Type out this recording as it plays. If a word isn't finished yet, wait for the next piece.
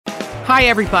Hi,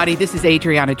 everybody. This is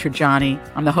Adriana Trajani.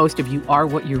 I'm the host of You Are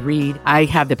What You Read. I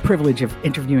have the privilege of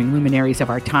interviewing luminaries of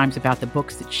our times about the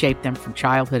books that shaped them from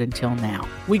childhood until now.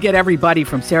 We get everybody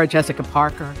from Sarah Jessica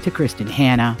Parker to Kristen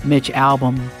Hanna, Mitch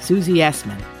Albom, Susie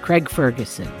Essman, Craig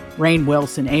Ferguson, Rainn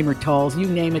Wilson, Amor Tolls, you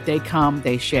name it, they come,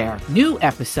 they share. New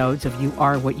episodes of You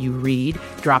Are What You Read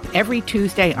drop every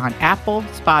Tuesday on Apple,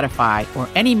 Spotify, or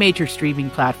any major streaming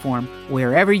platform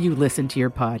wherever you listen to your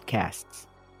podcasts.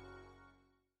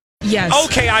 Yes.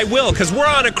 Okay, I will, because we're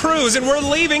on a cruise and we're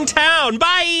leaving town.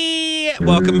 Bye!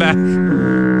 Welcome back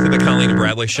to the Colleen and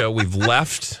Bradley Show. We've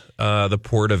left the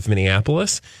port of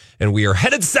Minneapolis, and we are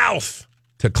headed south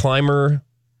to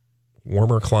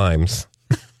warmer climes.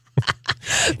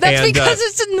 That's because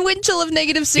it's a wind chill of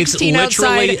negative 16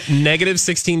 outside. It's literally negative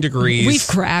 16 degrees. We've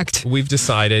cracked. We've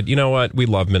decided, you know what? We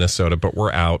love Minnesota, but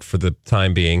we're out for the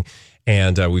time being.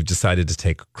 And we've decided to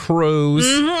take a cruise.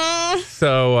 Mm-hmm.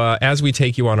 So as we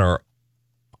take you on our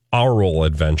aural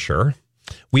adventure,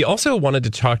 we also wanted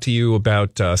to talk to you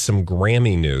about some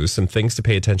Grammy news, some things to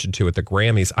pay attention to at the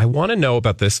Grammys. I want to know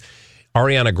about this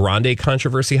Ariana Grande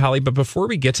controversy, Holly. But before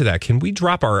we get to that, can we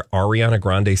drop our Ariana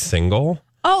Grande single?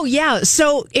 Oh, yeah.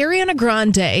 So Ariana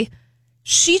Grande,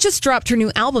 she just dropped her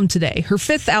new album today, her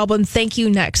 5th album, Thank You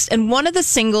Next. And one of the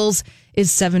singles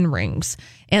is 7 Rings.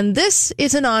 And this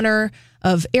is in honor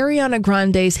of Ariana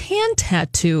Grande's hand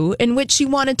tattoo, in which she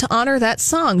wanted to honor that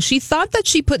song. She thought that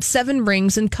she put 7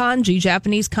 rings in kanji,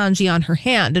 Japanese kanji, on her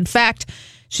hand. In fact,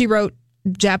 she wrote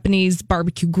Japanese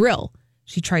barbecue grill.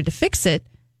 She tried to fix it,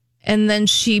 and then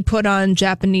she put on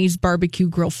Japanese barbecue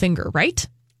grill finger, right?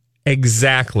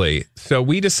 Exactly. So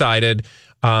we decided...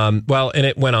 and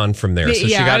it went on from there. So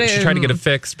yeah, she tried to get it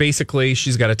fixed. Basically,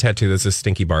 she's got a tattoo that's a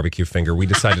stinky barbecue finger. We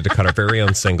decided to cut our very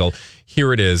own single.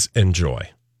 Here it is. Enjoy.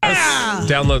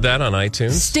 Download that on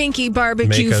iTunes. Stinky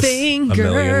barbecue Make us finger.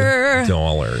 $1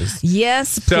 million.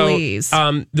 Yes, please.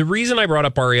 So, the reason I brought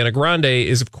up Ariana Grande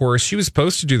is, of course, she was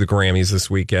supposed to do the Grammys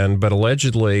this weekend, but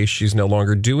allegedly she's no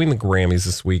longer doing the Grammys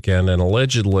this weekend, and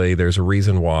allegedly there's a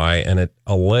reason why, and it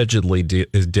allegedly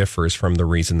differs from the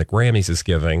reason the Grammys is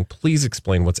giving. Please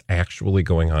explain what's actually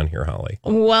going on here, Holly.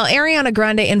 Well, Ariana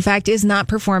Grande, in fact, is not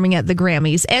performing at the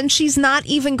Grammys, and she's not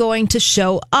even going to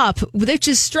show up, which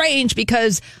is strange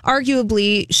because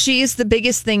arguably she is the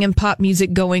biggest thing in pop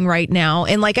music going right now.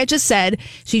 And like I just said,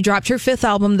 she dropped her 5th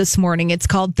album this morning. It's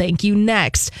called Thank You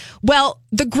Next. Well,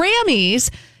 the Grammys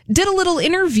did a little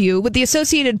interview with the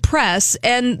Associated Press,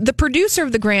 and the producer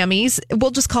of the Grammys,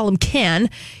 we'll just call him Ken,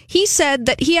 he said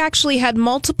that he actually had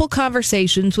multiple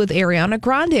conversations with Ariana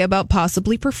Grande about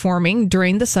possibly performing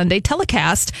during the Sunday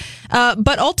telecast.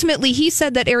 But ultimately, he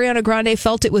said that Ariana Grande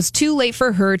felt it was too late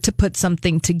for her to put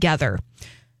something together.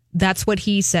 That's what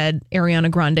he said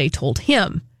Ariana Grande told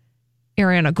him.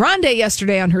 Ariana Grande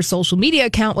yesterday on her social media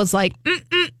account was like,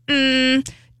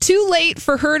 too late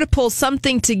for her to pull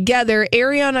something together.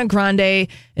 Ariana Grande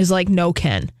is like, no,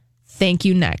 Ken, thank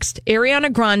you next.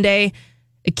 Ariana Grande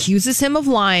accuses him of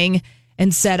lying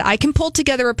and said, I can pull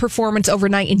together a performance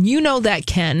overnight, and you know that,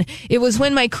 Ken. It was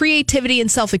when my creativity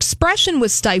and self-expression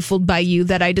was stifled by you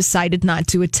that I decided not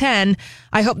to attend.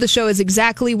 I hope the show is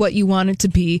exactly what you want it to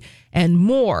be and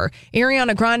more.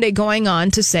 Ariana Grande going on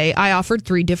to say, I offered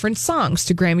 3 different songs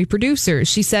to Grammy producers.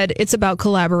 She said, it's about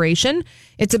collaboration.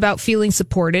 It's about feeling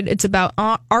supported. It's about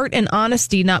art and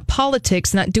honesty, not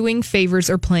politics, not doing favors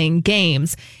or playing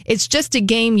games. It's just a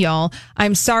game, y'all.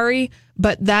 I'm sorry,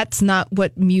 but that's not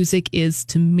what music is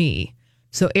to me.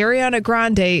 So Ariana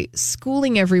Grande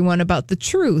schooling everyone about the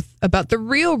truth, about the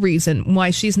real reason why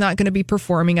she's not going to be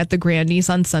performing at the Grammys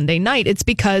on Sunday night. It's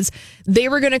because they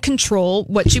were going to control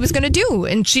what she was going to do,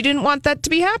 and she didn't want that to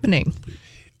be happening.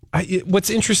 What's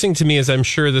interesting to me is I'm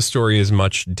sure the story is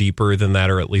much deeper than that,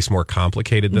 or at least more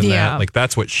complicated than that. Like,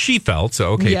 that's what she felt.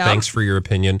 So, okay, thanks for your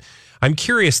opinion. I'm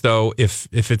curious, though, if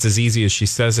it's as easy as she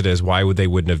says it is, why they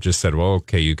wouldn't have just said, well,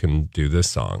 okay, you can do this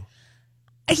song?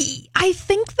 I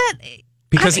think that...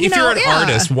 Because if you're an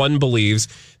artist, one believes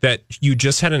that you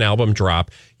just had an album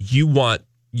drop. You want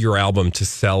your album to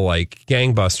sell like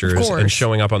gangbusters, and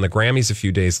showing up on the Grammys a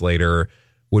few days later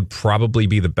would probably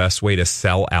be the best way to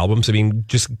sell albums. I mean,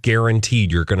 just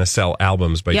guaranteed you're going to sell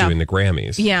albums by doing the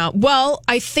Grammys. Yeah. Well,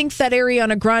 I think that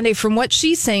Ariana Grande, from what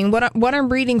she's saying, what I'm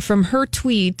reading from her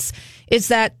tweets is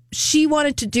that she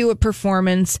wanted to do a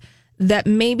performance that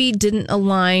maybe didn't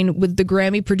align with the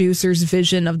Grammy producer's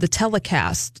vision of the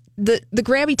telecast. The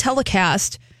Grammy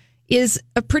telecast is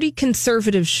a pretty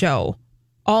conservative show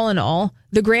all in all.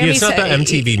 The Grammys... It's not the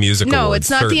MTV Music Awards. No, it's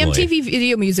not certainly. the MTV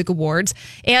Video Music Awards.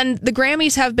 And the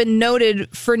Grammys have been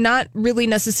noted for not really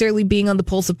necessarily being on the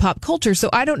pulse of pop culture. So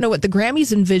I don't know what the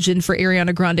Grammys envisioned for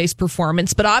Ariana Grande's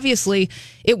performance, but obviously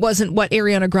it wasn't what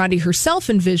Ariana Grande herself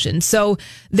envisioned. So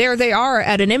there they are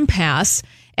at an impasse.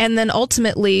 And then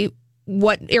ultimately,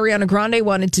 what Ariana Grande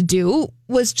wanted to do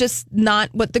was just not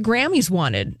what the Grammys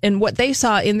wanted and what they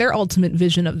saw in their ultimate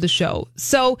vision of the show.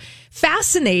 So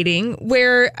fascinating,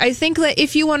 where I think that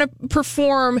if you want to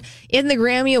perform in the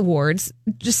Grammy Awards,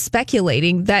 just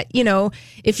speculating that, you know,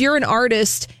 if you're an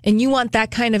artist and you want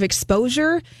that kind of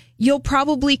exposure, you'll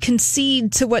probably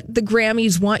concede to what the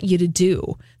Grammys want you to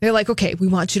do. They're like, okay, we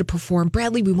want you to perform,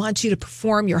 Bradley, we want you to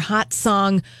perform your hot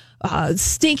song,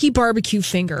 Stinky Barbecue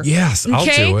Finger. Yes, I'll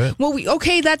do it. Well,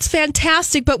 okay, that's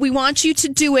fantastic, but we want you to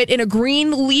do it in a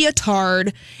green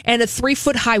leotard and a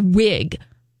 3-foot-high wig.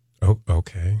 Oh,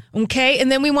 okay. Okay,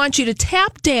 and then we want you to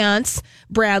tap dance,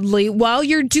 Bradley, while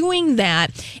you're doing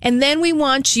that. And then we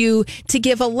want you to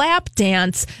give a lap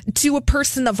dance to a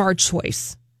person of our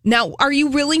choice. Now, are you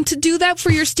willing to do that for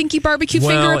your Stinky Barbecue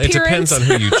Finger appearance? Well, it depends on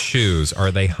who you choose.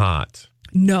 Are they hot?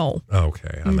 No.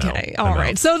 Okay, I'm out. All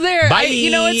right. So there, Bye.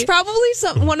 It's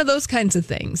probably one of those kinds of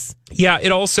things. Yeah,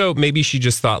 it also, maybe she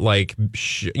just thought like,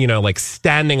 like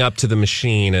standing up to the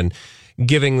machine and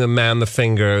giving the man the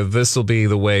finger, this will be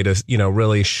the way to,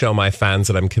 really show my fans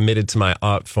that I'm committed to my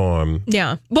art form.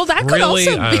 Yeah. Well, that could really?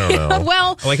 also be. I don't know.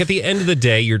 Well, like at the end of the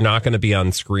day, you're not going to be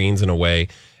on screens in a way,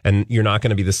 and you're not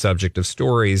going to be the subject of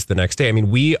stories the next day. I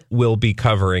mean, we will be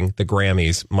covering the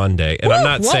Grammys Monday, and I'm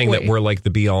not saying that we're like the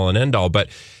be all and end all, but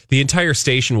the entire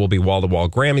station will be wall to wall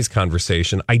Grammys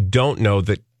conversation. I don't know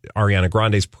that Ariana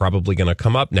Grande is probably going to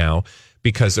come up now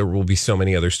because there will be so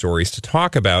many other stories to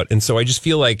talk about. And so I just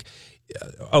feel like,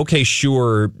 okay,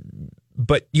 sure,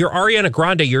 but you're Ariana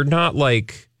Grande. You're not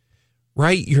like,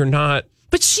 right? You're not.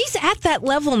 But she's at that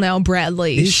level now,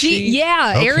 Bradley. Is she?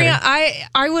 Yeah, Okay. Ariana.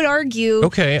 I would argue.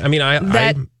 Okay, I mean, I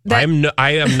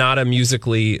am not a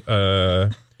musically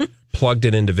plugged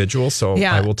in individual, so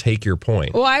Yeah. I will take your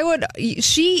point. Well,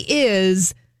 she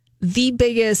is the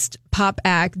biggest pop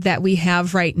act that we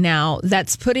have right now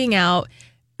that's putting out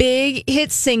big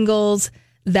hit singles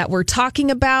that we're talking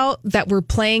about, that we're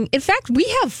playing. In fact, we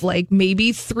have like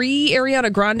maybe 3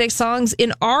 Ariana Grande songs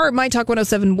in our My Talk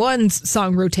 1071's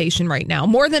song rotation right now,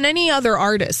 more than any other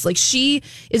artist. Like, she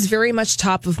is very much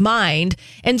top of mind.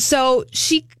 And so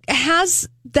she has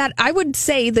that, I would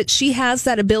say that she has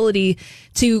that ability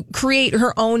to create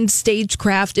her own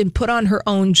stagecraft and put on her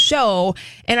own show.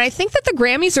 And I think that the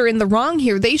Grammys are in the wrong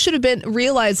here. They should have been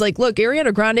realized, like, look,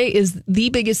 Ariana Grande is the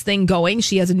biggest thing going.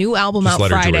 She has a new album out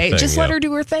Friday. Just let her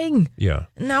do her thing. Yeah.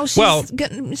 Now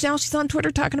she's on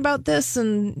Twitter talking about this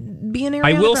and being Ariana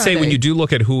I will Grande. say, when you do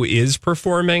look at who is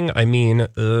performing, I mean,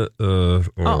 oh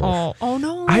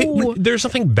no, there's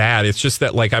nothing bad. It's just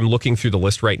that, like, I'm looking through the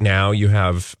list right now. You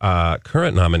have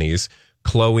current nominees,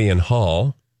 Chloe and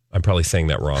Hall. I'm probably saying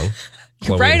that wrong.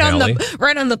 Chloe right and on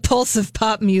Halle. the pulse of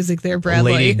pop music there,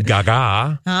 Bradley. Lady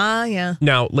Gaga. Yeah.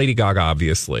 Now, Lady Gaga,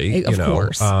 obviously, Of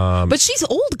course. But she's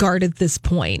old guard at this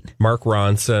point. Mark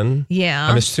Ronson. Yeah.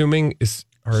 I'm assuming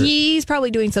he's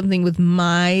probably doing something with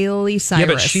Miley Cyrus.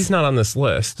 Yeah, but she's not on this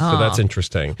list, so that's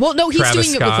interesting. Well, no, he's Travis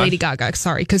doing Scott, it with Lady Gaga.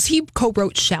 Sorry, because he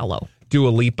co-wrote "Shallow." Dua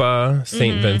Lipa,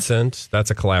 St. Vincent. That's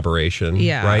a collaboration,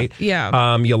 Yeah, right?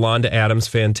 yeah. Yolanda Adams,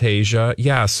 Fantasia.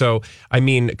 Yeah, so, I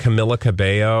mean, Camila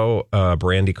Cabello,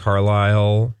 Brandy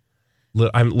Carlisle.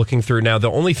 I'm looking through now.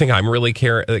 The only thing I'm really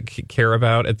care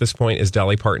about at this point is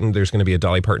Dolly Parton. There's going to be a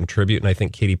Dolly Parton tribute, and I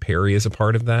think Katy Perry is a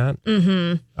part of that.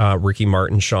 Mm-hmm. Ricky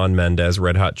Martin, Shawn Mendes,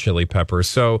 Red Hot Chili Peppers.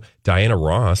 So Diana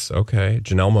Ross, okay.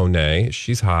 Janelle Monáe,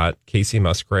 she's hot. Casey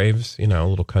Musgraves, a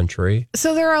little country.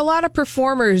 So there are a lot of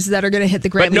performers that are going to hit the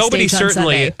Grammy but nobody stage on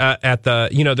certainly Sunday. At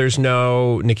the. There's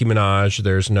no Nicki Minaj.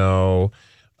 There's no.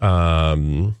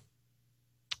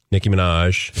 Nicki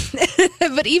Minaj.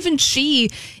 But even she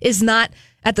is not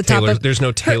at the top of... There's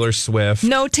no Taylor Swift.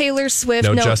 No Taylor Swift.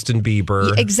 No Justin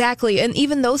Bieber. Exactly. And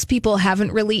even those people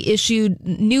haven't really issued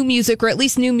new music, or at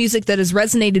least new music that has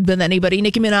resonated with anybody.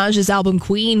 Nicki Minaj's album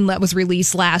Queen, that was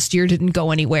released last year, didn't go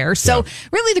anywhere. So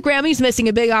really the Grammys missing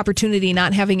a big opportunity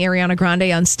not having Ariana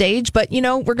Grande on stage. But,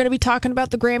 we're going to be talking about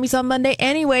the Grammys on Monday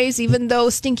anyways, even though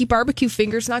Stinky Barbecue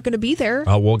Finger's not going to be there.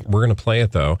 We're going to play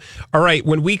it, though. All right.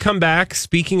 When we come back,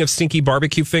 speaking of Stinky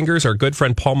Barbecue Fingers, our good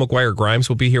friend Paul McGuire Grimes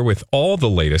will be here with all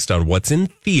the latest on what's in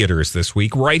theaters this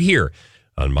week, right here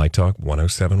on My Talk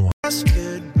 1071.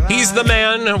 He's the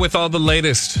man with all the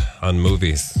latest on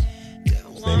movies.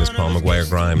 His name is Paul McGuire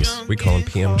Grimes. We call him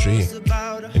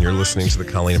PMG. And you're listening to the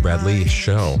Colleen and Bradley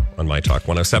Show on My Talk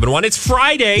 107.1. It's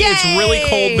Friday. Yay! It's really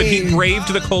cold, but he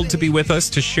braved the cold to be with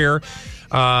us to share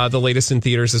the latest in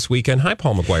theaters this weekend. Hi,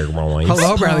 Paul McGuire Grimes.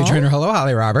 Hello, Bradley Trainer. Hello,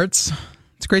 Holly Roberts.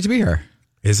 It's great to be here.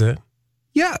 Is it?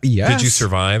 Yeah, yes. Did you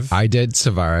survive? I did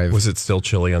survive. Was it still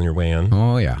chilly on your way in?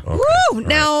 Oh, yeah. Okay. Woo!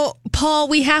 Now, Paul,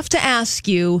 we have to ask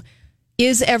you,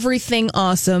 is everything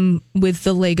awesome with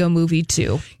the Lego Movie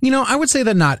 2? You know, I would say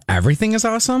that not everything is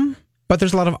awesome, but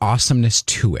there's a lot of awesomeness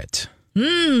to it.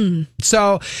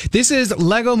 So this is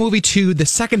Lego Movie 2, the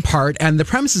second part, and the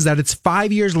premise is that it's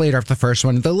 5 years later after the first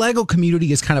one. The Lego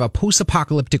community is kind of a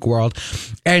post-apocalyptic world,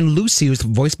 and Lucy, who's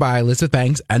voiced by Elizabeth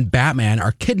Banks, and Batman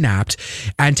are kidnapped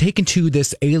and taken to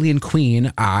this alien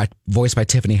queen, voiced by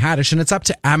Tiffany Haddish, and it's up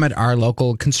to Emmett, our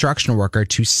local construction worker,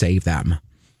 to save them.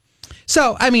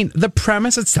 So, I mean, the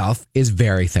premise itself is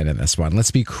very thin in this one.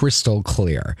 Let's be crystal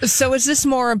clear. So is this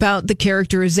more about the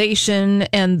characterization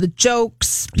and the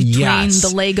jokes between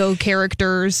the Lego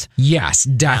characters? Yes,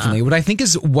 definitely.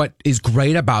 Yeah. What is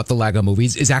great about the Lego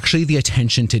movies is actually the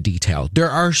attention to detail. There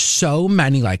are so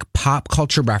many like pop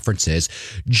culture references,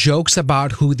 jokes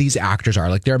about who these actors are.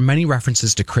 Like there are many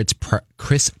references to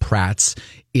Chris Pratt's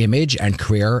image and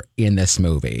career in this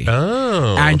movie.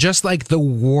 Oh. And just like the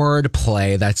word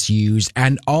play that's used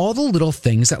and all the little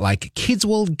things that like kids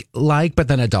will like, but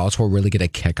then adults will really get a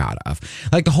kick out of.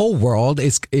 Like the whole world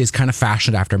is kind of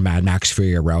fashioned after Mad Max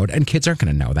Fury Road, and kids aren't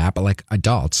going to know that, but like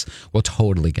adults will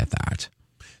totally get that.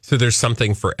 So there's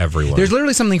something for everyone. There's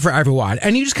literally something for everyone.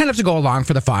 And you just kind of have to go along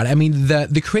for the fun. I mean,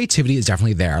 the creativity is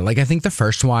definitely there. Like, I think the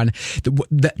first one,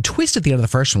 the twist at the end of the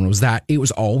first one was that it was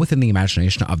all within the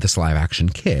imagination of this live action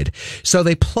kid. So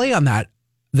they play on that.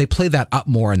 They play that up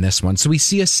more in this one. So we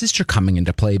see a sister coming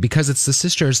into play because it's the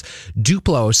sister's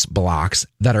Duplos blocks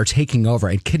that are taking over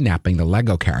and kidnapping the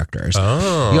Lego characters.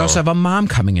 Oh. You also have a mom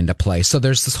coming into play. So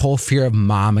there's this whole fear of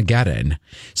Momageddon.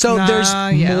 So there's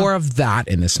more of that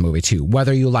in this movie too,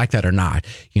 whether you like that or not,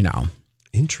 you know.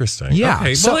 Interesting. Yeah.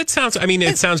 Okay. So, well, it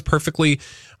sounds perfectly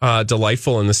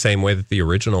delightful in the same way that the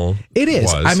original It is.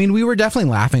 was. I mean, we were definitely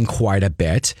laughing quite a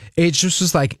bit. It just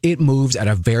was like, it moves at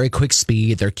a very quick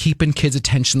speed. They're keeping kids'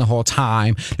 attention the whole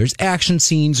time. There's action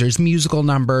scenes. There's musical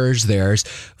numbers. There's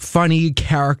funny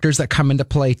characters that come into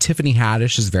play. Tiffany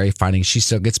Haddish is very funny. She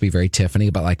still gets to be very Tiffany,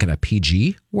 but like in a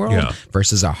PG world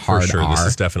versus a hard For sure, R. this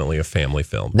is definitely a family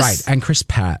film. Right. And Chris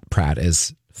Pratt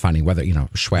is funny, whether, you know,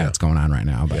 Schwat's going on right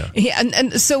now. But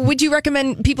and so would you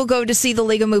recommend people go to see the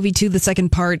Lego Movie 2, the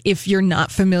second part, if you're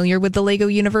not familiar with the Lego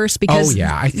universe? Because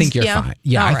I think you're fine.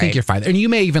 Yeah, I think you're fine. And you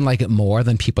may even like it more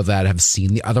than people that have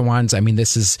seen the other ones. I mean,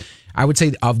 this is, I would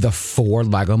say, of the 4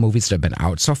 Lego movies that have been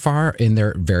out so far in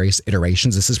their various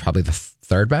iterations, this is probably the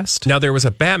third best. Now, there was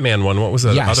a Batman one. What was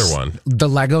the other one? The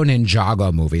Lego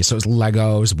Ninjago movie. So it was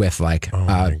Legos with like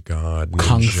my God,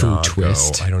 Kung Fu Ninjago.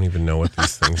 twist. I don't even know what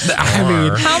these things are. I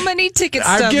mean, how many ticket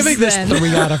stubs I'm giving this 3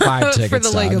 out of 5 ticket for the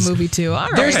Lego stubs. Movie 2. All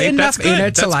right. There's enough in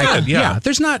it to like, good, yeah.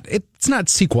 there's not, it's not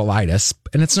sequelitis,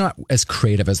 and it's not as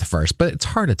creative as the first, but it's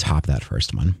hard to top that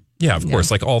first one. Yeah, of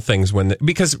course. Like all things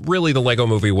because really the Lego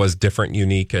movie was different,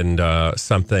 unique, and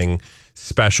something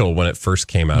special when it first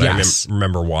came out. Yes. I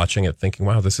remember watching it thinking,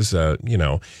 wow, this is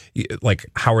like,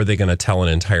 how are they going to tell an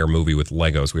entire movie with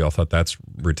Legos? We all thought that's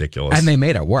ridiculous. And they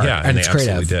made it work. Yeah, and they it's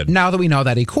creative. absolutely did. Now that we know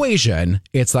that equation,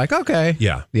 it's like, okay.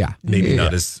 Yeah. Yeah. Maybe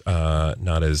not as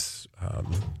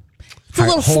it's a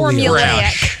little wholly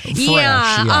formulaic. fresh.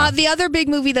 Yeah. The other big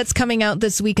movie that's coming out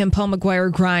this week in Paul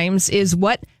McGuire Grimes is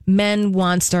What Men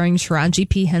Want, starring Taraji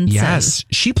P. Henson. Yes.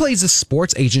 She plays a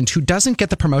sports agent who doesn't get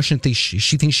the promotion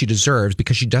she thinks she deserves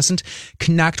because she doesn't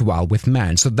connect well with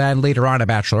men. So then later on at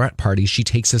a bachelorette party, she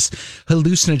takes this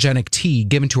hallucinogenic tea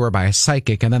given to her by a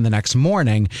psychic. And then the next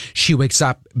morning, she wakes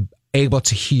up able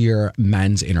to hear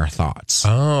men's inner thoughts.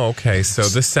 Oh, okay. So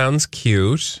this sounds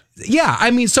cute. Yeah,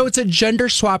 I mean, so it's a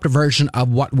gender-swapped version of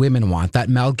What Women Want, that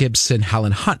Mel Gibson,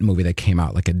 Helen Hunt movie that came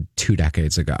out like 2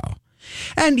 decades ago.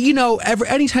 And, you know,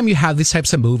 anytime you have these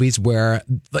types of movies where,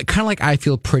 like, kind of like I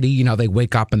Feel Pretty, you know, they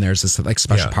wake up and there's this like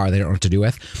special power they don't know what to do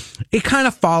with. It kind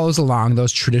of follows along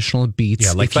those traditional beats.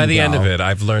 Yeah, like by the end of it,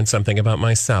 I've learned something about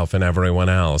myself and everyone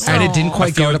else. And it didn't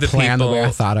quite go to plan the way I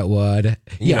thought it would.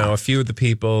 You know, a few of the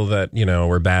people that, you know,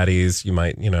 were baddies, you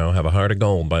might, you know, have a heart of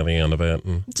gold by the end of it.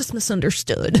 And, just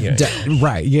misunderstood. Yeah.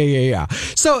 Right. Yeah.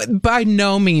 So by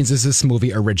no means is this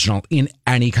movie original in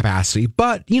any capacity.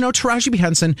 But, you know, Taraji P.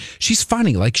 Henson, she's she's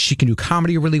funny. Like, she can do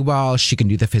comedy really well. She can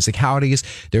do the physicalities.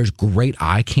 There's great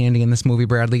eye candy in this movie,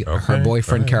 Bradley. Her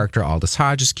boyfriend character, Aldous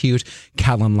Hodge, is cute.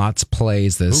 Kellen Lutz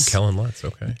plays this. Ooh, Kellen Lutz,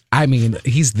 okay. I mean,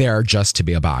 he's there just to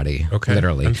be a body. Okay.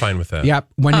 Literally. I'm fine with that. Yep.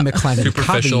 Wendy McClendon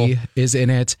Superficial. Covey is in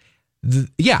it.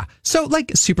 Yeah. So,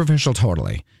 like, superficial,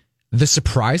 totally. The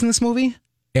surprise in this movie,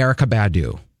 Erykah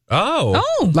Badu.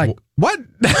 Oh. Like, what?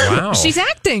 Wow. She's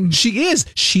acting. She is.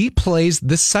 She plays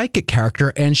the psychic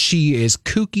character, and she is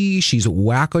kooky. She's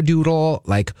wackadoodle.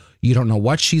 Like, you don't know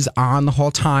what she's on the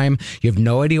whole time. You have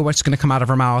no idea what's going to come out of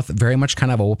her mouth. Very much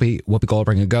kind of a Whoopi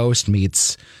Goldberg a ghost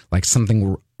meets like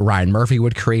something Ryan Murphy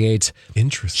would create.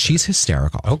 Interesting. She's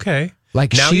hysterical. Okay.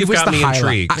 Like, now she you've was got the me highlight.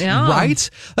 intrigued. Right?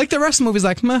 Like, the rest of the movie's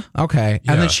like, meh, okay.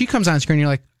 Yeah. And then she comes on screen, and you're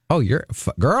like, oh,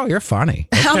 girl, you're funny.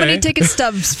 How many ticket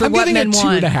stubs for I'm What giving Men it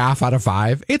Want? 2.5 out of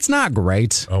 5. It's not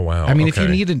great. Oh, wow. I mean, if you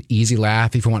Okay. need an easy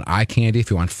laugh, if you want eye candy, if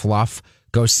you want fluff,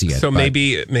 go see it. So But-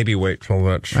 maybe wait till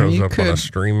that shows you up on a could-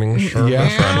 streaming service. Yeah.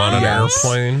 Or I'm on an Yes.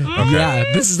 airplane. Okay. Yeah,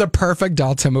 this is the perfect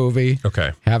Delta movie.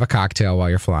 Okay. Have a cocktail while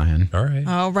you're flying. All right.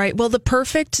 All right. Well, the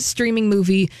perfect streaming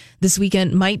movie this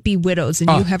weekend might be Widows, and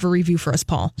you have a review for us,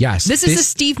 Paul. Yes. This is a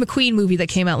Steve McQueen movie that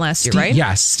came out last year, right?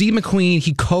 Yes, Steve McQueen.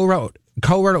 He co-wrote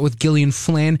it with Gillian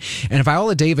Flynn, and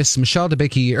Viola Davis, Elizabeth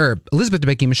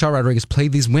Debicki, Michelle Rodriguez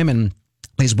played these women,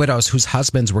 these widows whose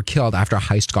husbands were killed after a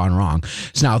heist gone wrong.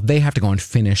 So now they have to go and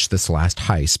finish this last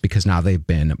heist because now they've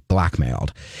been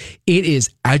blackmailed. It is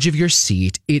edge of your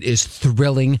seat. It is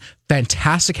thrilling.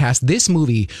 Fantastic cast. This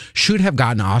movie should have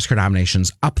gotten Oscar nominations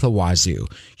up the wazoo.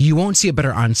 You won't see a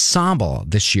better ensemble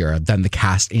this year than the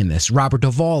cast in this. Robert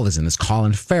Duvall is in this.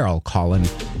 Colin Farrell.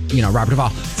 Robert Duvall.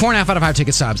 4.5 out of 5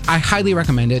 ticket stubs. I highly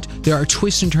recommend it. There are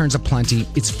twists and turns aplenty.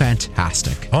 It's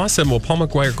fantastic. Awesome. Well, Paul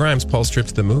McGuire Grimes, Paul's Trip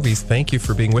to the Movies, thank you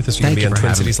for being with us. You're going to be on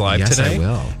Twin Cities Live Yes, today. I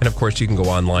will. And of course, you can go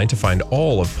online to find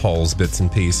all of Paul's bits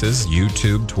and pieces,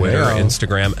 YouTube, Twitter, Yeah.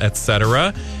 Instagram,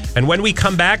 etc. And when we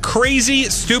come back, crazy,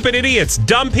 stupid idiots,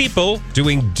 dumb people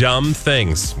doing dumb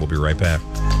things. We'll be right back.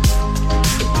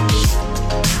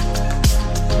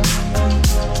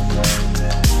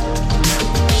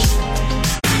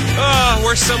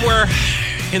 We're somewhere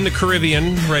in the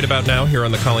Caribbean right about now here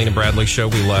on the Colleen and Bradley Show.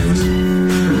 We left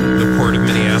the port of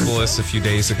Minneapolis a few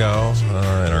days ago,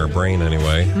 in our brain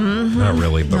anyway. Not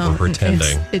really, but we're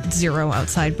pretending. It's 0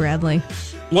 outside, Bradley.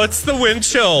 What's the wind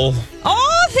chill?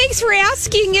 Oh, thanks for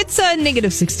asking. It's a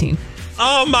negative 16.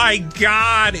 Oh my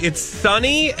God, it's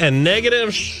sunny and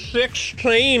negative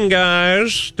 16,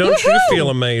 guys. Don't you feel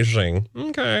amazing?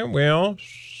 Okay, well,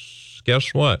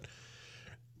 guess what?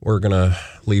 We're going to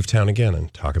leave town again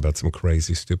and talk about some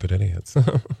crazy, stupid idiots.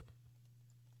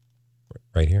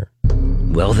 Right here.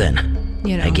 Well then,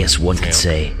 I guess one could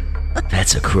say,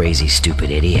 that's a crazy,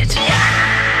 stupid idiot.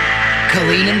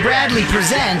 Colleen and Bradley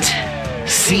present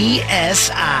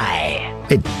CSI.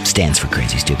 It stands for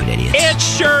Crazy Stupid Idiots. It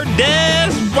sure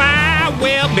does. Why?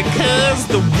 Well, because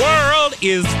the world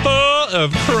is full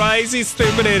of crazy,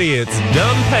 stupid idiots.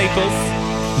 Dumb peoples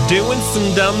doing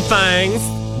some dumb things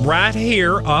right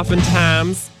here,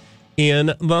 oftentimes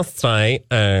in the state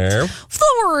of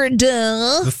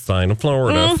Florida. the state of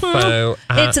Florida. So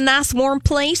It's a nice warm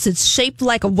place. It's shaped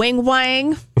like a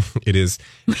wang. it is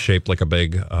shaped like a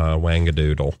big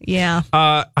wangadoodle. Yeah.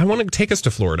 I want to take us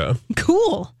to Florida.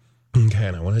 Cool. Okay,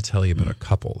 and I want to tell you about a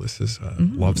couple. This is a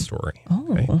love story.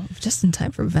 Okay? Oh, just in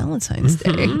time for Valentine's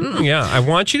Day. Yeah, I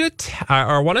want you to.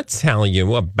 I want to tell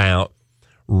you about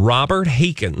Robert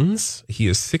Hakens. He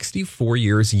is 64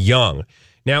 years young.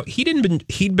 Now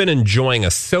he'd been enjoying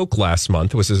a soak last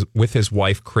month. With his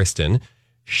wife Kristen.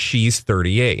 She's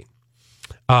 38.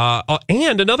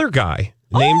 And another guy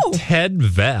named Ted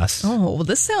Vest. Oh, well,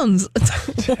 this sounds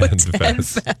Ted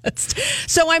Vest.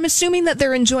 So I'm assuming that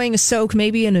they're enjoying a soak,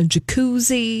 maybe in a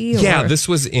jacuzzi. Yeah, this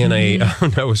was in a.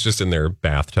 Oh, no, it was just in their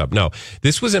bathtub. No,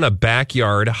 this was in a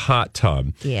backyard hot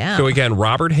tub. Yeah. So again,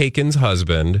 Robert Hakens'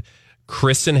 husband,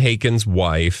 Kristen Hakens'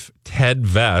 wife, Ted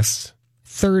Vest,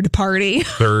 third party.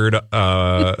 third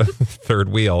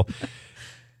wheel.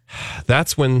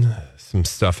 That's when some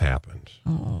stuff happened.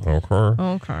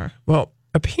 Okay. Well,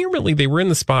 apparently they were in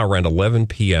the spa around 11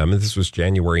 p.m. This was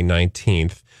January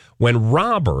 19th when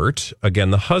Robert,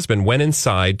 again the husband, went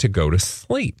inside to go to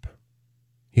sleep.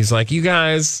 He's like, "You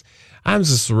guys, I'm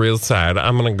just real tired.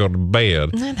 I'm going to go to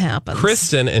bed." That happens.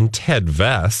 Kristen and Ted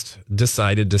Vest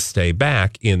decided to stay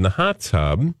back in the hot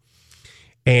tub.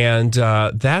 And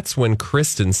that's when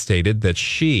Kristen stated that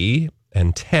she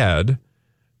and Ted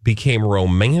became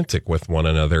romantic with one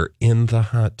another in the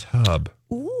hot tub.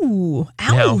 Ooh,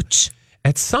 Now, ouch.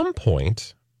 at some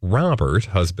point, Robert,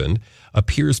 husband,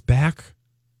 appears back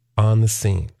on the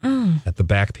scene at the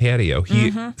back patio,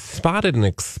 he spotted an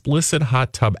explicit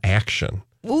hot tub action.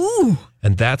 Ooh.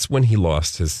 And that's when he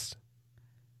lost his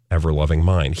ever-loving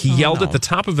mind. He yelled at the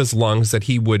top of his lungs that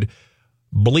he would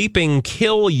bleeping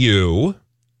kill you.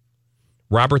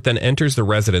 Robert then enters the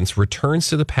residence, returns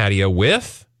to the patio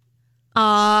with...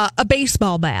 a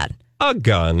baseball bat. A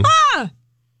gun.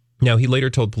 Now, he later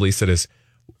told police that his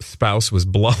spouse was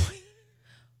blowing...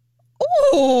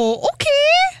 Oh,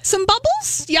 okay. Some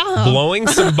bubbles? Yeah. Blowing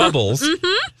some bubbles.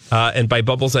 And by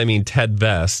bubbles, I mean Ted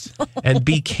Vest. And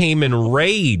became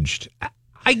enraged.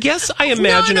 I guess I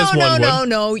imagine as one would.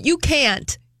 No. You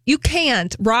can't. You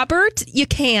can't. Robert, you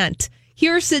can't.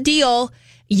 Here's the deal.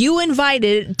 You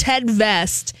invited Ted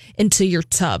Vest into your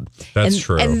tub. That's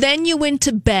true. And then you went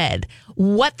to bed.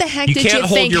 What the heck did you think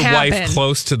happened? You can't hold your wife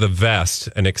close to the vest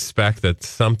and expect that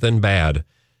something bad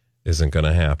isn't going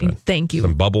to happen. Thank you.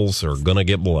 Some bubbles are going to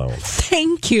get blown.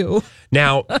 Thank you.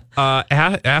 Now,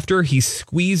 after he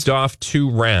squeezed off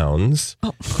 2 rounds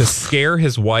to scare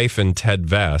his wife and Ted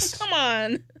Vest. Come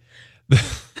on.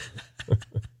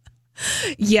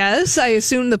 Yes, I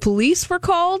assume the police were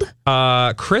called.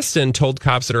 Kristen told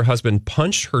cops that her husband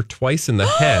punched her twice in the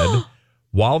head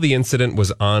while the incident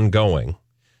was ongoing.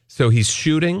 So he's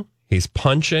shooting, he's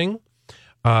punching,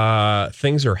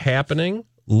 things are happening.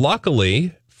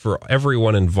 Luckily for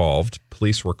everyone involved,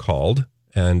 police were called,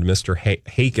 and Mr.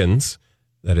 Hakens,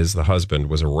 that is the husband,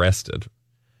 was arrested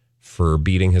for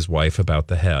beating his wife about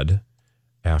the head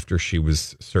after she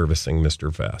was servicing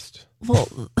Mr. Vest.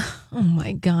 Well, oh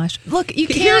my gosh. Look, you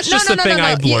can't... Here's just the thing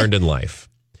I've learned in life.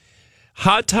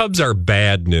 Hot tubs are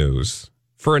bad news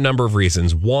for a number of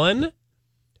reasons. One,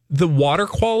 the water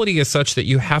quality is such that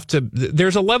you have to...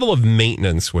 There's a level of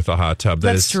maintenance with a hot tub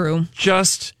that is true.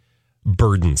 Just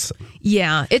burdensome.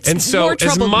 Yeah, it's and so more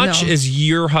trouble, as much as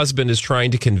your husband is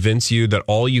trying to convince you that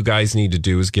all you guys need to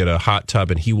do is get a hot tub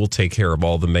and he will take care of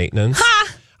all the maintenance,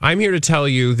 I'm here to tell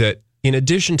you that in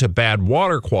addition to bad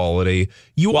water quality,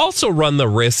 you also run the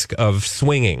risk of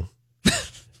swinging.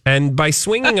 And by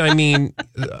swinging, I mean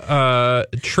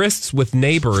trysts with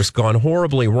neighbors gone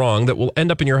horribly wrong that will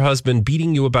end up in your husband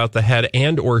beating you about the head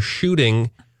and or shooting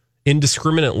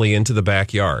indiscriminately into the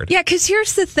backyard. Yeah, because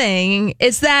here's the thing,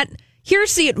 is that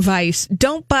here's the advice.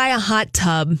 Don't buy a hot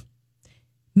tub.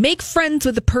 Make friends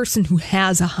with the person who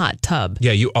has a hot tub.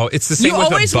 Yeah, it's the same you with a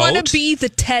boat. always want to be the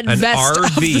Ted Vest RV,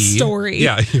 of the story.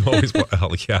 Yeah, you always want.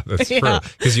 Oh, yeah, that's true.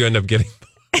 Because you end up getting...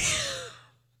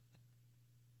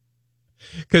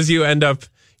 Because you end up,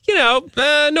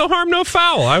 no harm, no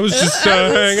foul. I was just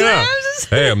hanging out.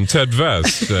 Hey, I'm Ted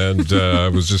Vest, and I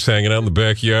was just hanging out in the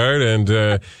backyard, and,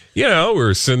 we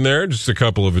were sitting there, just a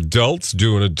couple of adults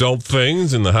doing adult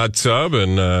things in the hot tub,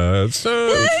 and it's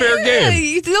a fair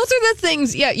game. Those are the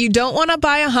things. Yeah, you don't want to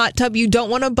buy a hot tub. You don't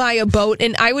want to buy a boat,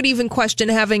 and I would even question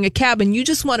having a cabin. You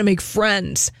just want to make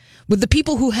friends with the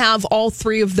people who have all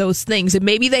 3 of those things, and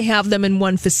maybe they have them in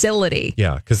one facility.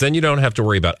 Yeah, because then you don't have to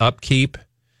worry about upkeep.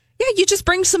 Yeah, you just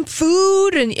bring some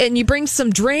food and you bring some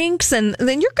drinks, and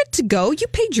then you're good to go. You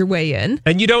paid your way in.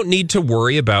 And you don't need to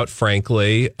worry about,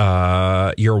 frankly,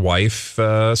 your wife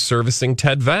servicing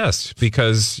Ted Vest,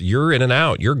 because you're in and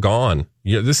out. You're gone.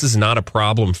 This is not a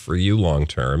problem for you long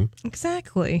term.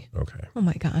 Exactly. Okay. Oh,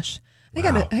 my gosh.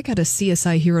 Wow. I got a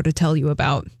CSI hero to tell you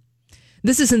about.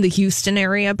 This is in the Houston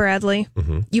area, Bradley.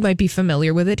 Mm-hmm. You might be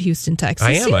familiar with it, Houston, Texas.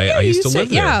 I am. I used to live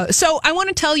there. Yeah. So I want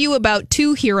to tell you about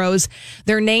 2 heroes.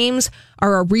 Their names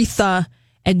are Aretha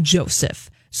and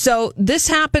Joseph. So this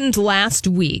happened last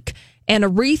week, and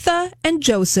Aretha and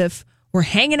Joseph were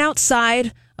hanging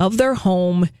outside of their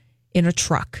home in a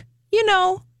truck.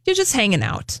 You're just hanging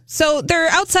out. So they're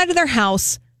outside of their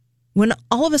house when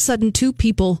all of a sudden 2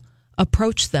 people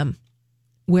approach them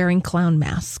wearing clown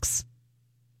masks.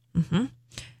 Mm-hmm.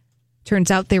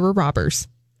 Turns out they were robbers.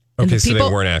 Okay, so they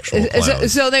weren't actual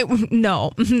clowns.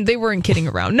 They weren't kidding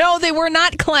around. No, they were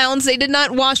not clowns. They did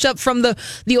not wash up from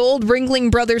the old Ringling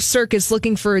Brothers circus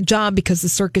looking for a job because the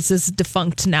circus is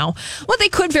defunct now. Well, they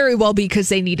could very well be because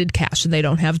they needed cash and they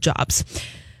don't have jobs.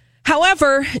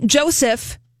 However,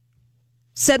 Joseph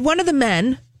said one of the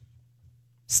men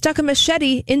stuck a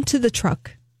machete into the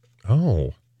truck.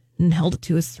 Oh. And held it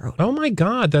to his throat. Oh my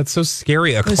God, that's so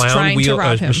scary. A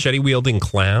machete wielding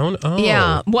clown? Oh.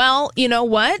 Yeah. Well, you know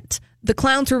what? The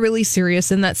clowns were really serious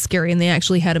and that's scary, and they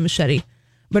actually had a machete.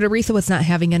 But Aretha was not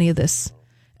having any of this.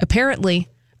 Apparently,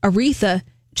 Aretha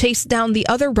chased down the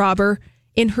other robber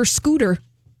in her scooter.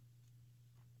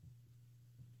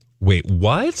 Wait,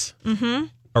 what? Mm-hmm.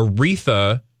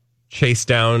 Aretha chased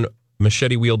down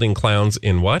machete wielding clowns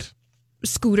in what?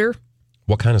 Scooter.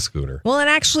 What kind of scooter? Well, and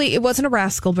actually, it wasn't a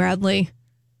Rascal, Bradley.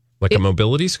 Like a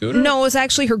mobility scooter? No, it was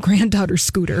actually her granddaughter's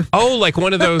scooter. Oh, like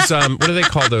one of those, what do they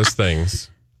call those things?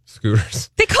 Scooters.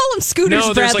 They call them scooters,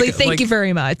 No, Bradley. Thank you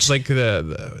very much. Like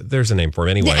there's a name for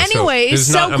them anyway.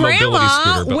 So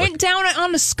Grandma went down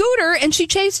on a scooter and she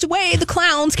chased away the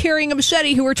clowns carrying a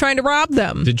machete who were trying to rob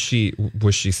them.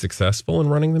 Was she successful in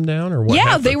running them down or what? Yeah,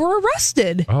 happened? they were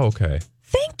arrested. Oh, okay.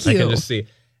 Thank you. I can just see.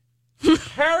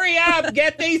 Hurry up,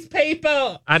 get these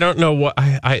people. I don't know what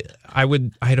I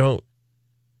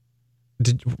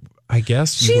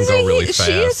guess you can go really fast.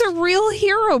 She is a real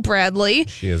hero, Bradley.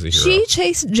 She is a hero. She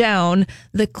chased down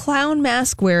the clown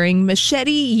mask wearing,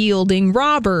 machete yielding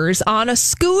robbers on a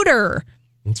scooter.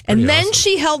 And then awesome.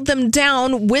 she held them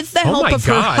down with the help of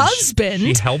her husband.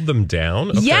 She held them down?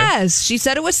 Okay. Yes. She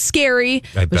said it was scary,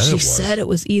 but she said it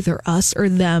was either us or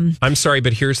them. I'm sorry,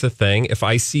 but here's the thing. If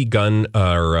I see gun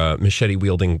or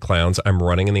machete-wielding clowns, I'm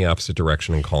running in the opposite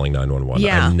direction and calling 911.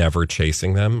 Yeah. I'm never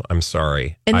chasing them. I'm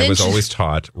sorry. And I then was always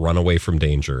taught, run away from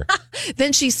danger.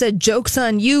 Then she said, joke's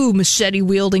on you,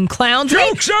 machete-wielding clowns.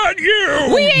 Joke's on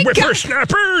you,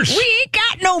 whippersnappers. We ain't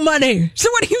got no money. So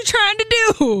what are you trying to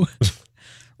do?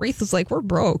 Wraith was like, we're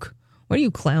broke. What are you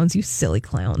clowns? You silly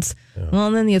clowns. Yeah. Well,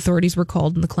 and then the authorities were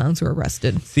called and the clowns were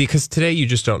arrested. See, because today you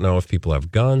just don't know if people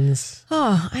have guns.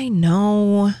 Oh, I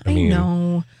know. I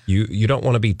know. You don't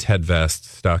want to be Ted Vest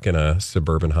stuck in a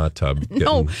suburban hot tub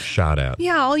getting shot at.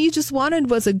 Yeah, all you just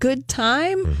wanted was a good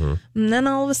time. Mm-hmm. And then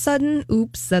all of a sudden,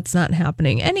 oops, that's not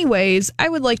happening. Anyways, I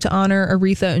would like to honor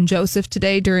Aretha and Joseph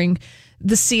today during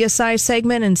the CSI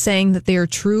segment and saying that they are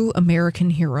true American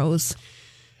heroes.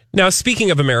 Now,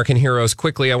 speaking of American heroes,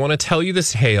 quickly, I want to tell you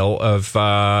this tale of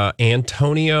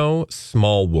Antonio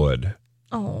Smallwood.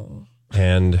 Oh.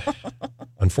 And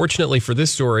unfortunately for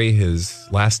this story, his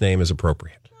last name is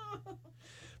appropriate.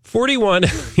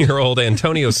 41-year-old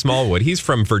Antonio Smallwood. He's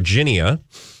from Virginia,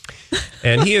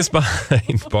 and he is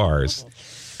behind bars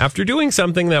after doing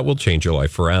something that will change your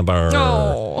life forever.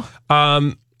 Oh.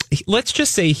 Let's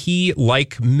just say he,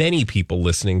 like many people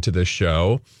listening to this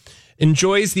show,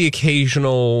 enjoys the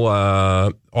occasional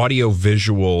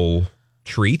audio-visual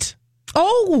treat.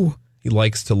 Oh! He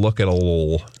likes to look at a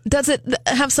little... Does it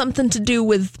have something to do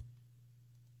with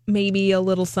maybe a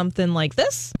little something like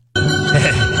this?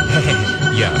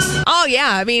 Yes. Oh,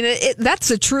 yeah. I mean,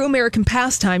 that's a true American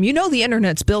pastime. You know the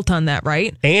internet's built on that,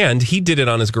 right? And he did it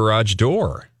on his garage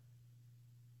door.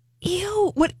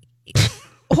 Ew. What?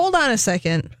 Hold on a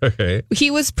second. Okay.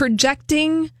 He was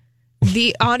projecting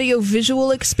the audio-visual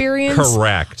experience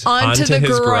correct onto the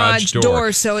his garage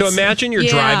door. So imagine you're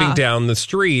driving down the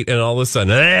street and all of a sudden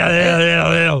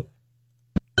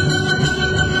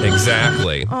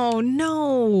exactly. Oh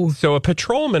no. So a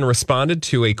patrolman responded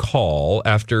to a call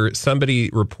after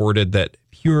somebody reported that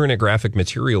pornographic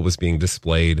material was being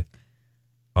displayed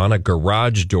on a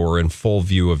garage door in full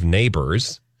view of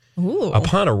neighbors. Ooh.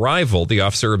 Upon arrival, the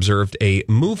officer observed a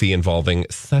movie involving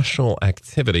sexual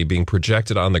activity being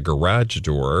projected on the garage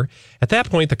door. At that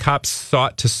point, the cops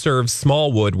sought to serve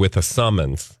Smallwood with a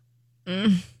summons.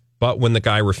 But when the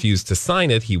guy refused to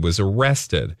sign it, he was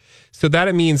arrested. So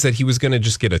that means that he was going to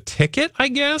just get a ticket, I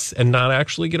guess, and not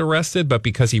actually get arrested. But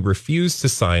because he refused to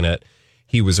sign it,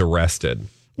 he was arrested.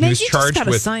 He was charged just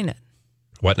gotta with sign it.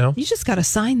 What now? You just got to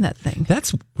sign that thing.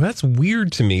 That's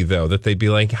weird to me, though, that they'd be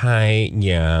like, hi,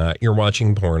 yeah, you're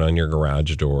watching porn on your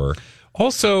garage door.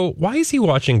 Also, why is he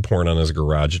watching porn on his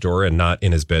garage door and not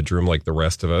in his bedroom like the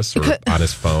rest of us or on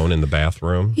his phone in the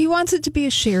bathroom? He wants it to be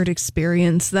a shared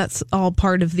experience. That's all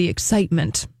part of the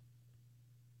excitement.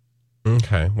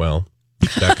 Okay, well,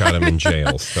 that got him in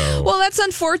jail. So, well, that's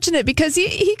unfortunate because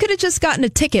he could have just gotten a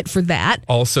ticket for that.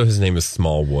 Also, his name is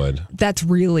Smallwood. That's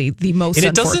really the most and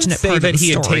unfortunate it doesn't say part that of the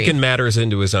he had story. taken matters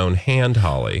into his own hand,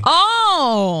 Holly.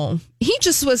 Oh, he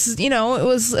just was, it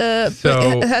was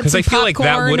so because I feel like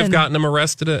that would have gotten him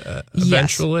arrested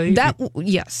eventually.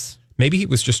 Yes. Maybe he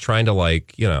was just trying to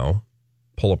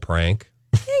pull a prank.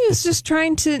 He was just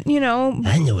trying to,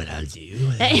 I know what I'll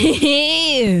do.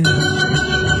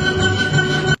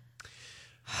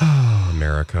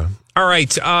 America. All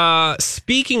right.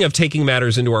 Speaking of taking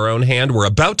matters into our own hand, we're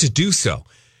about to do so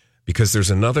because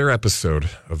there's another episode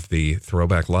of the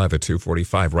Throwback Live at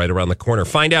 2:45 right around the corner.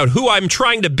 Find out who I'm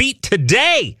trying to beat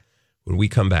today when we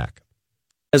come back.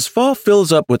 As fall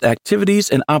fills up with activities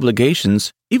and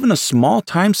obligations, even a small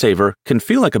time saver can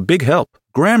feel like a big help.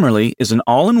 Grammarly is an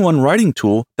all-in-one writing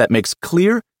tool that makes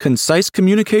clear, concise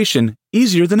communication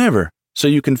easier than ever, so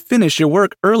you can finish your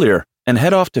work earlier and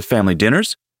head off to family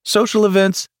dinners, social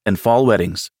events, and fall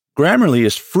weddings. Grammarly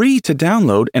is free to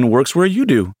download and works where you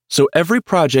do, so every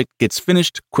project gets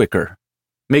finished quicker.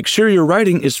 Make sure your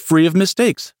writing is free of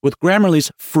mistakes with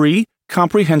Grammarly's free,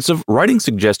 comprehensive writing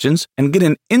suggestions and get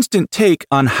an instant take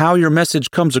on how your message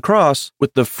comes across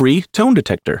with the free Tone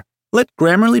Detector. Let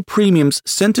Grammarly Premium's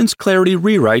sentence clarity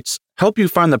rewrites help you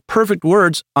find the perfect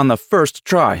words on the first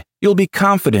try. You'll be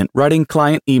confident writing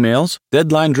client emails,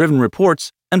 deadline-driven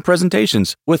reports, and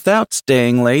presentations without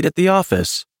staying late at the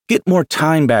office. Get more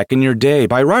time back in your day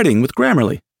by writing with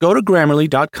Grammarly. Go to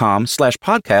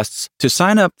Grammarly.com/podcasts to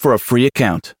sign up for a free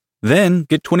account. Then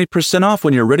get 20% off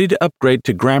when you're ready to upgrade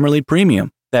to Grammarly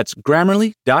Premium. That's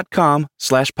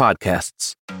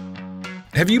Grammarly.com/podcasts.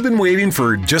 Have you been waiting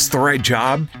for just the right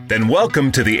job? Then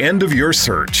welcome to the end of your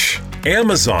search.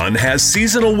 Amazon has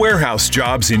seasonal warehouse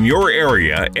jobs in your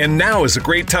area, and now is a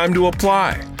great time to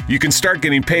apply. You can start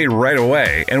getting paid right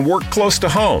away and work close to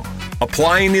home.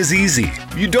 Applying is easy.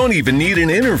 You don't even need an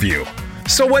interview.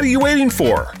 So what are you waiting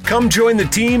for? Come join the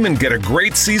team and get a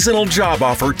great seasonal job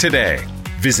offer today.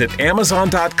 Visit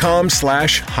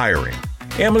Amazon.com/hiring.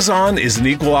 Amazon is an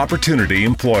equal opportunity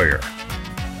employer.